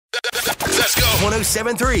Let's go.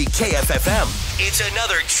 107.3 KFFM. It's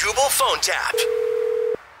another Jubal phone tap.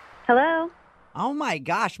 Hello. Oh my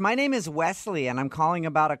gosh, my name is Wesley, and I'm calling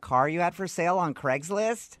about a car you had for sale on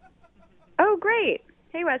Craigslist. Oh, great.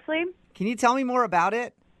 Hey, Wesley. Can you tell me more about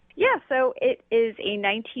it? Yeah, so it is a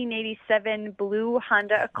 1987 blue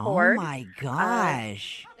Honda Accord. Oh my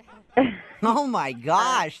gosh. Oh my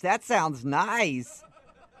gosh, that sounds nice.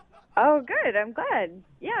 Oh, good. I'm glad.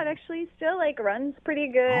 Yeah, it actually still runs pretty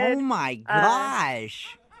good. Oh my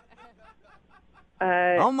gosh.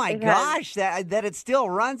 Oh my gosh, that it still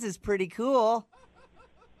runs is pretty cool.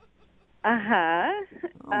 Uh-huh.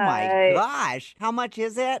 Oh my gosh. How much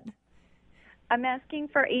is it? I'm asking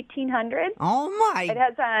for $1,800. Oh my. It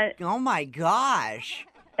has Oh my gosh.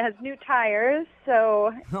 it has new tires,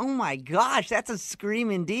 so Oh my gosh, that's a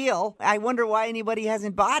screaming deal. I wonder why anybody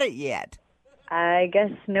hasn't bought it yet. I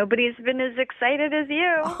guess nobody's been as excited as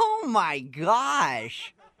you. Oh my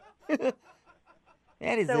gosh.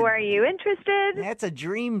 So are you interested? That's a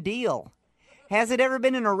dream deal. Has it ever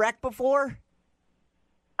been in a wreck before?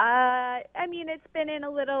 I mean, it's been in a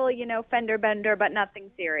little, fender bender, but nothing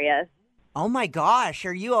serious. Oh my gosh,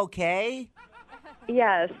 are you okay?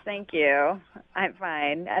 Yes, thank you. I'm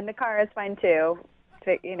fine. And the car is fine too.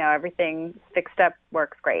 Everything fixed up,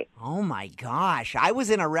 works great. Oh my gosh, I was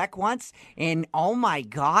in a wreck once, and oh my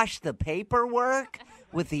gosh, the paperwork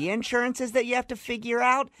with the insurances that you have to figure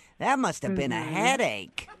out, that must have been a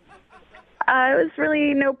headache. It was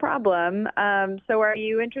really no problem. So are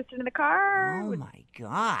you interested in the car? Oh my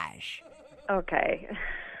gosh. Okay.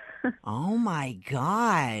 Oh my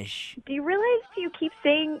gosh. Do you realize you keep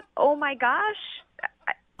saying, oh my gosh?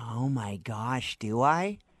 Oh my gosh, do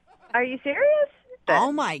I? Are you serious?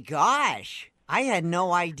 Oh my gosh. I had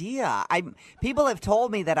no idea. People have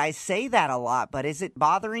told me that I say that a lot, but is it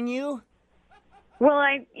bothering you? Well,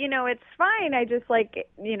 it's fine. I just Oh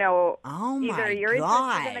my either you're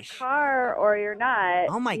interested in the gosh. car or you're not.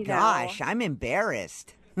 Oh my gosh, I'm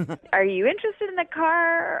embarrassed. Are you interested in the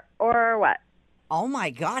car or what? Oh my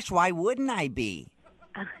gosh, why wouldn't I be?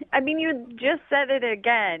 I mean, you just said it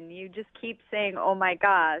again. You just keep saying, oh my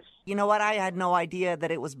gosh. You know what? I had no idea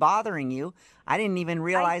that it was bothering you. I didn't even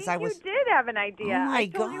realize I was. You did have an idea. Oh my I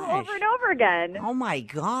told you gosh. over and over again. Oh my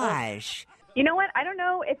gosh. You know what? I don't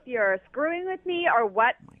know if you're screwing with me or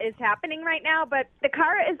what is happening right now, but the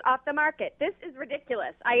car is off the market. This is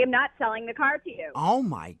ridiculous. I am not selling the car to you. Oh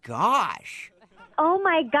my gosh. Oh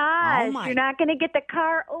my gosh. Oh my- You're not going to get the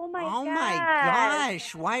car. Oh my gosh. Oh my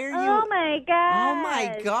gosh. Why are you? Oh my gosh. Oh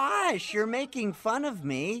my gosh. You're making fun of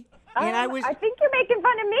me. And I think you're making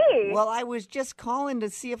fun of me. Well, I was just calling to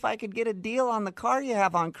see if I could get a deal on the car you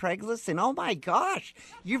have on Craigslist, and oh my gosh,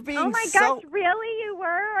 you're being oh my gosh, really? You were?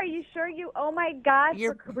 Are you sure you? Oh my gosh,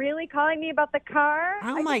 you're really calling me about the car?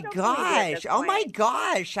 Oh my gosh. Oh my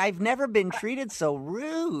gosh, I've never been treated so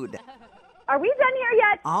rude. Are we done here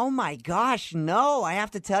yet? Oh my gosh, no, I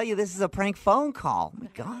have to tell you, this is a prank phone call. Oh my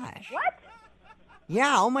gosh. What?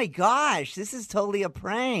 Yeah, oh my gosh, this is totally a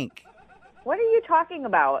prank. What are you talking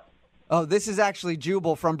about? Oh, this is actually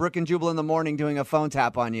Jubal from Brook and Jubal in the Morning doing a phone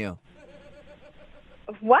tap on you.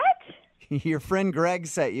 What? Your friend Greg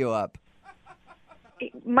set you up.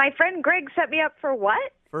 My friend Greg set me up for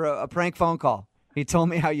what? For a prank phone call. He told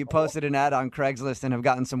me how you posted an ad on Craigslist and have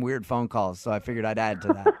gotten some weird phone calls, so I figured I'd add to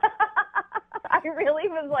that. I really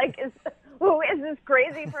was like, who is this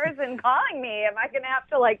crazy person calling me? Am I going to have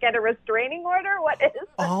to, get a restraining order? What is this?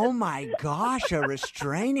 Oh, my gosh, a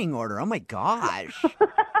restraining order. Oh, my gosh.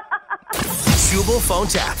 Jubal phone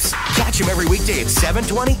taps. Catch him every weekday at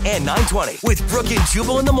 7:20 and 9:20 with Brook and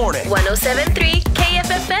Jubal in the Morning. 107.3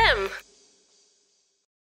 KFFM.